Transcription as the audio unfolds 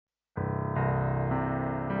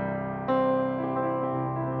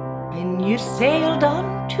when you sailed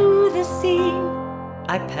onto the scene.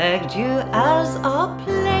 I pegged you as a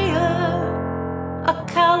player, a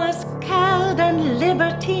callous cad and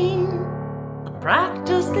libertine, a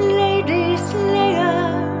practiced lady slayer.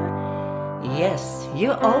 Yes,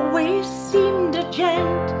 you always seemed a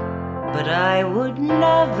gent, but I would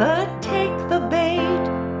never take the bait,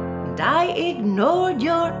 and I ignored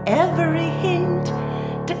your every hint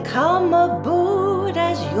to come aboard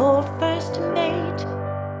as your first mate.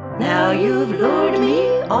 Now you've lured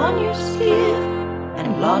me on your skiff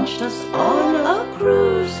and launched us on a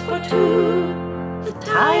cruise for two. The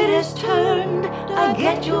tide has turned, I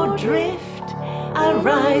get your drift, I'll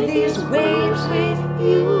ride these waves with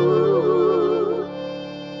you.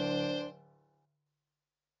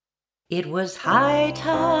 It was high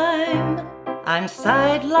time, I'm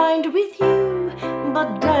sidelined with you,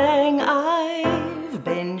 but dang, I've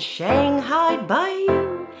been shanghaied by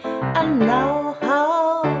you, and now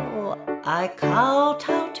how I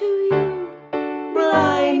kowtow to you.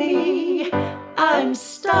 Blimey, I'm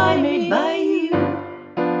stymied by you.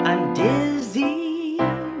 I'm dizzy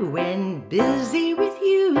when busy with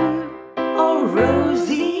you, all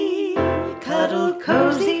rosy, cuddle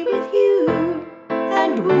cozy with you,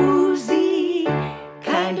 and woozy,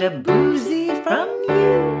 kinda boozy from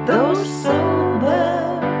you. Though sober,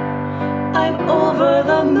 I'm over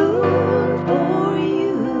the moon for you.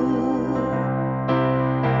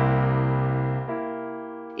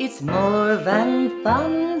 It's more than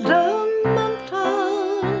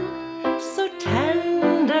fundamental, so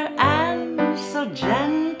tender and so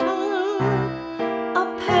gentle, a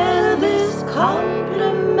pair this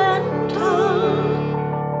complemental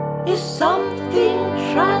is something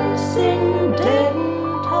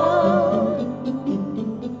transcendental.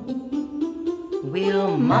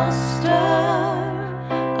 We'll muster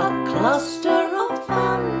a cluster of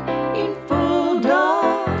fun in full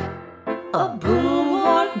dog, a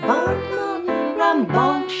bulwark barman,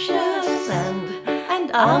 rambunctious and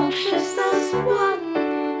unctuous as one.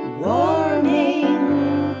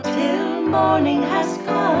 Warning till morning has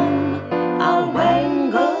come, I'll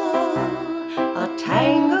wangle a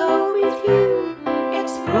tango with you,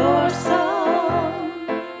 explore some,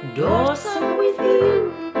 door some with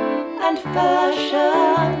you, and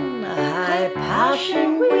fashion high passion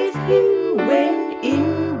with you. When in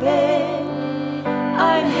bed,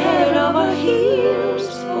 I'm head over heels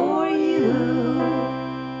for you.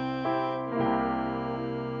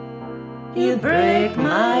 You break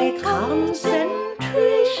my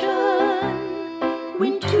concentration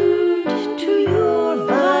when tuned to your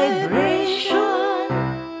vibration.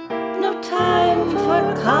 No time for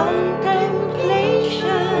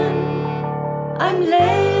contemplation, I'm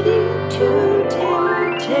led into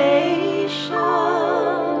temptation.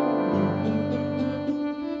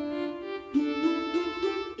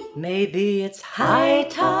 Maybe it's high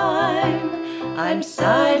time, I'm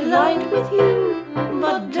sidelined with you,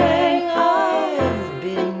 but dang, I've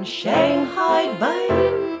been shanghaied by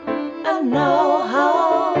you, and now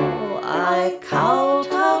how I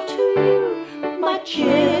kowtow to you. My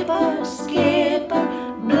chipper, skipper,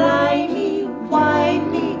 blimey,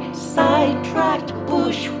 whiney, sidetracked,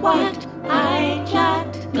 bushwhacked,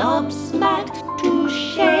 hijacked, gobsmacked,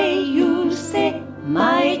 touche, you say,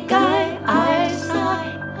 my guy, I sigh.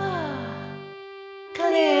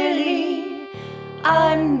 Clearly,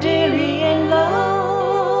 I'm